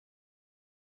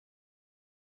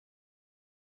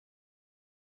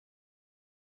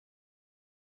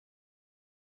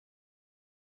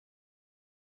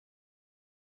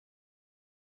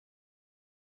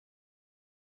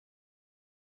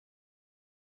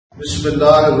بسم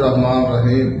اللہ الرحمن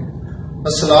الرحیم۔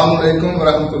 السلام علیکم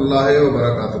ورحمۃ اللہ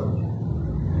وبرکاتہ۔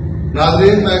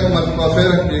 ناظرین، میں ایک مرتبہ پھر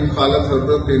حکیم خالد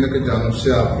حضرت کلینک کی جانب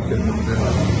سے آپ کی خدمت میں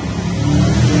حاضر ہوں۔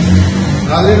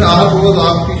 ناظرین، ہر روز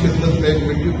آپ کی خدمت میں ایک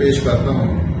ویڈیو پیش کرتا ہوں۔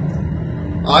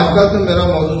 آج کا جو میرا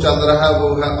موضوع چل رہا ہے وہ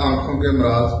ہے آنکھوں کے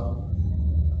امراض۔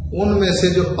 ان میں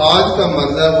سے جو آج کا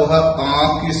مرض ہے وہ ہے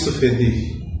آنکھ کی سفیدی۔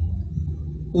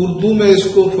 اردو میں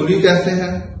اس کو پھلی کہتے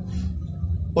ہیں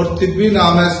اور طبی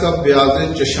نام ہے اس کا بیاض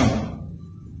چشم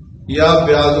یا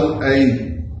بیاض العین،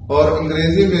 اور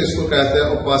انگریزی میں اس کو کہتے ہیں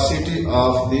اوپاسٹی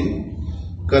آف دی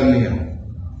کرنیا۔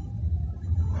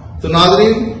 تو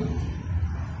ناظرین،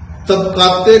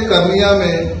 طبقات کرنیا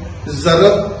میں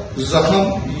ضرب، زخم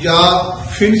یا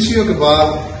فنسیوں کے بعد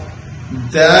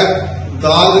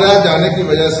داغ رہ جانے کی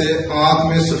وجہ سے آنکھ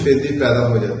میں سفیدی پیدا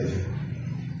ہو جاتی ہے۔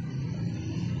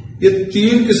 یہ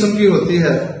 3 قسم کی ہوتی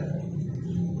ہے۔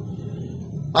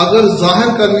 اگر ظاہر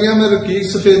کرنیا میں رقیق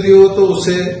سفیدی ہو تو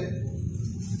اسے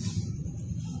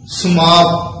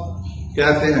سماپ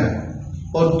کہتے ہیں،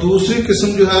 اور دوسری قسم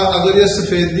جو ہے اگر یہ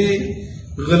سفیدی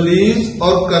غلیظ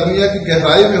اور کرنیا کی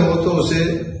گہرائی میں ہو تو اسے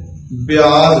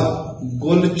بیاض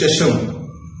گل چشم۔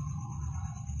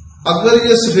 اگر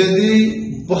یہ سفیدی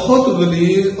بہت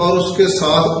غلیظ اور اس کے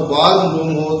ساتھ غبار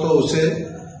معلوم ہو تو اسے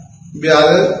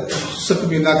بیاض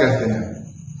سکبینہ کہتے ہیں۔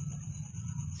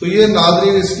 تو یہ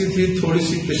ناظرین اس کی تھی تھوڑی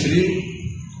سی تشریح،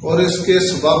 اور اس کے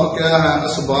سبب کیا ہیں،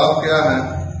 اسباب کیا ہیں۔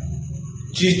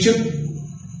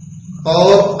 چیچک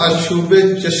اور اشوب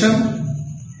چشم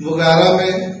وغیرہ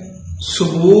میں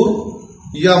سبور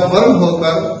یا ورم ہو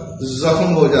کر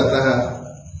زخم ہو جاتا ہے،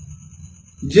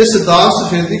 جس داغ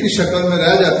سفیدی کی شکل میں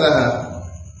رہ جاتا ہے۔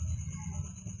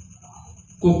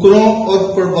 ککروں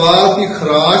اور پڑبال کی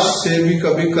خراش سے بھی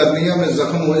کبھی کرنیا میں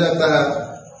زخم ہو جاتا ہے۔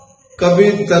 کبھی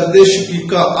درد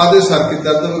شقیقہ، آدھے سر کی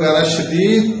درد وغیرہ،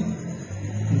 شدید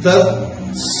درد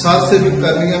سر سے بھی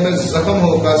کرنیا میں زخم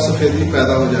ہو کر سفیدی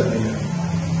پیدا ہو جاتی ہے۔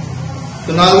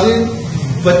 تو ناظرین،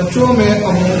 بچوں میں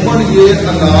عموماً یہ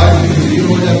علاج تجویز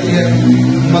ہو جاتی ہے،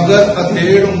 مگر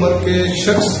ادھیڑ عمر کے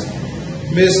شخص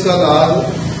میں اس کا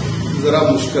علاج ذرا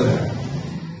مشکل ہے۔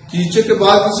 چیچے کے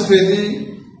بعد کی سفیدی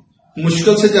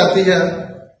مشکل سے جاتی ہے۔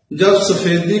 جب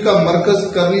سفیدی کا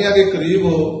مرکز کرنیا کے قریب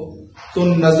ہو تو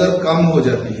نظر کم ہو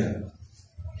جاتی ہے،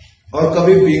 اور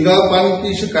کبھی بینگا پانی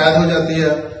کی شکایت ہو جاتی ہے۔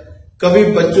 کبھی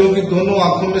بچوں کی دونوں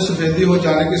آنکھوں میں سفیدی ہو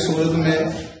جانے کی صورت میں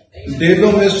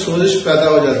ڈیلوں میں سوزش پیدا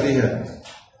ہو جاتی ہے۔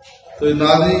 تو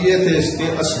ناظرین، یہ تھے اس کے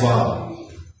اسباب،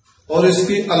 اور اس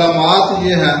کی علامات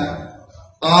یہ ہیں۔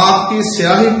 آنکھ کی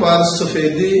سیاہی پر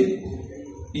سفیدی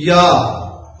یا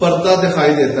پردہ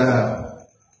دکھائی دیتا ہے۔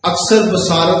 اکثر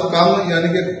بصارت کم یعنی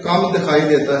کہ کم دکھائی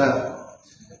دیتا ہے،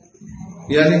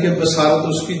 یعنی کہ بصارت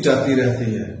اس کی جاتی رہتی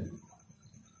ہے،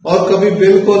 اور کبھی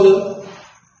بالکل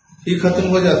ہی ختم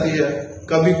ہو جاتی ہے،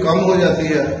 کبھی کم ہو جاتی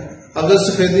ہے۔ اگر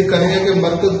سفیدی کرنیا کے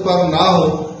مرکز پر نہ ہو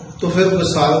تو پھر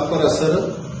بصارت پر اثر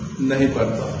نہیں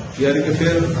پڑتا، یعنی کہ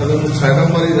پھر اگر مسائلہ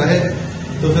پر ہی رہے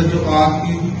تو پھر جو آنکھ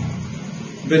کی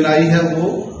بینائی ہے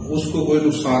وہ اس کو کوئی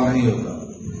نقصان نہیں ہوتا۔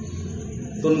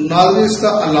 تو ناظرین، اس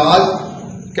کا علاج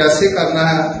کیسے کرنا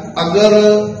ہے؟ اگر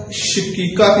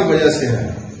شقیقہ کی وجہ سے ہے،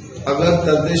 اگر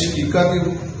درد شقیقہ کی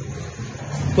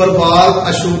پربال،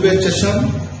 اشوب چشم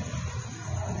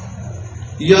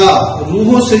یا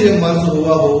روحوں سے یہ مرض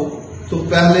ہوا ہو تو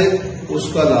پہلے اس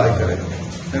کا علاج کریں،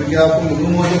 یعنی کہ آپ کو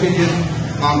معلوم ہو جائے کہ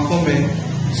یہ آنکھوں میں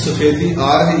سفیدی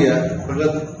آ رہی ہے۔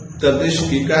 اگر درد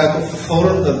شقیقہ ہے تو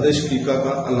فوراً درد شقیقہ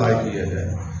کا علاج کیا جائے۔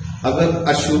 اگر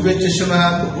اشوب چشم ہے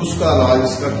تو اس کا علاج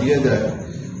اس کا کیا جائے۔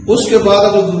 اس کے بعد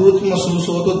اگر ضرورت محسوس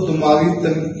ہو تو دماغی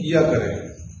تنقیہ کریں،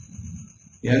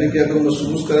 یعنی کہ اگر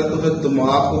محسوس کریں تو پھر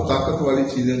دماغ کو طاقت والی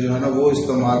چیزیں جو ہے نا وہ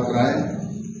استعمال کرائیں۔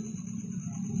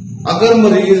 اگر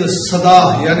مریض صدا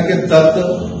یعنی کہ درد،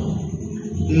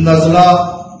 نزلہ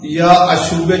یا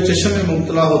اشوب چشم میں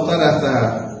مبتلا ہوتا رہتا ہے،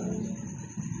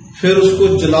 پھر اس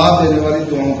کو جلا دینے والی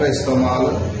دواؤں کا استعمال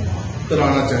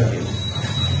کرانا چاہیے۔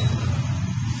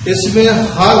 اس میں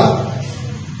حل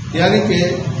یعنی کہ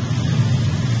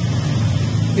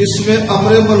اس میں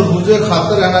امر ملحوظ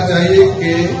خاطر رہنا چاہیے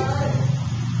کہ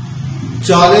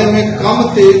جالے میں کم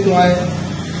تیز دعائیں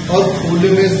اور پھولے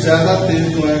میں زیادہ تیز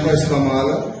دعائیں کا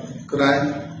استعمال کرائیں۔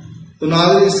 تو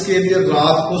ناظرین، اس کے لیے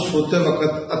رات کو سوتے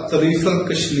وقت اطریف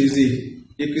الکشنیزی،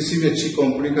 یہ کسی بھی اچھی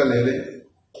کمپنی کا لے لیں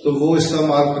تو وہ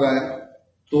استعمال کرائیں،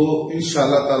 تو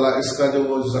انشاءاللہ تعالی اس کا جو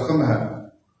وہ زخم ہے،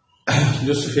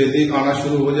 جو سفیدی آنا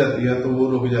شروع ہو جاتی ہے تو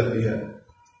وہ رک جاتی ہے۔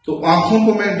 تو آنکھوں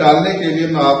کو میں ڈالنے کے لیے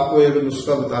میں آپ کو ایک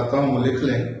نسخہ بتاتا ہوں، وہ لکھ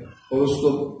لیں اور اس کو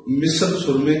مصر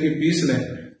سرمے کی پیس لیں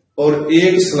اور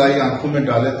ایک سلائی آنکھوں میں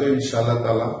ڈالیں، تو انشاءاللہ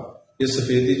تعالی یہ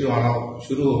سفیدی جو آنا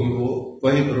شروع ہوگی وہ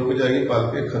वहीं पर रुक जाएगी,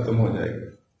 पालके खत्म हो जाएगी।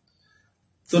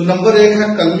 तो नंबर 1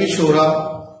 है कलमी शोरा,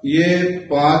 ये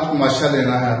 5 माशा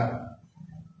लेना है।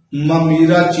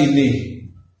 ममीरा चीनी,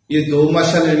 ये 2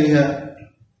 माशा लेनी है।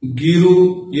 गिरू,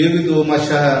 ये भी 2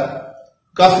 माशा है।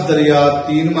 कफ दरिया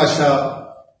 3 माशा।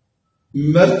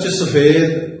 मिर्च सफेद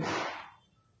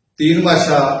 3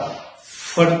 माशा।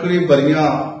 फटकड़ी बरियां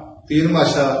 3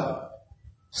 माशा।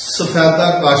 सफेदा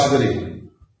काशगरी,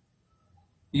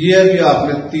 ये भी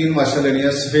आपने 3 माशा लेनी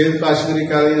है। सफेद काशगरी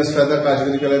कह लें या सफेदा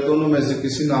काशगरी कह लें, दोनों में से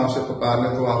किसी नाम से पुकार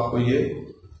लें तो आपको ये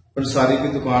पंसारी की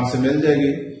दुकान से मिल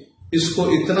जाएगी। इसको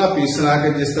इतना पीसना है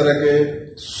कि जिस तरह के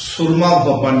सुरमा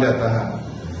बन जाता है।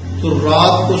 तो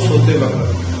रात को सोते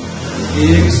वक्त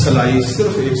एक सलाई,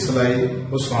 सिर्फ एक सलाई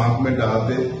उस आंख में डाल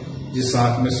दे, जिस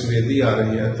आंख में सफेदी आ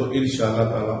रही है, तो इंशाअल्लाह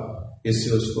ताला इससे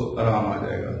उसको आराम आ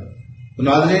जाएगा। तो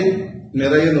नाज़रीन,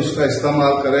 मेरा ये नुस्खा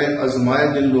इस्तेमाल करें, आजमाए।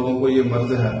 जिन लोगों को ये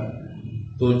मर्ज है,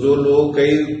 तो जो लोग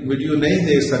कई वीडियो नहीं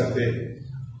देख सकते,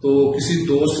 तो किसी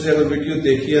दोस्त ने अगर वीडियो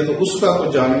देखी है तो उसका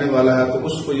कोई जानने वाला है तो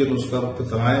उसको ये नुस्खा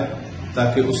बताएं,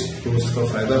 ताकि उस दोस्त का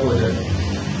फायदा हो जाए।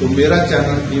 तो मेरा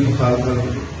चैनल हकीम खालिद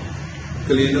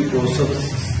क्लिनिक को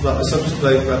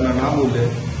सब्सक्राइब करना ना भूलें,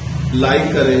 लाइक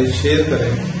करें, शेयर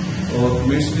करें और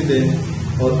कमेंट्स भी दें।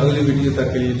 और अगली वीडियो तक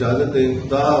के लिए इजाजत दें।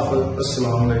 खुदा हाफ़िज़।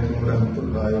 अस्सलाम वालेकुम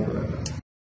रहमतुल्लाहि व बरकातहू।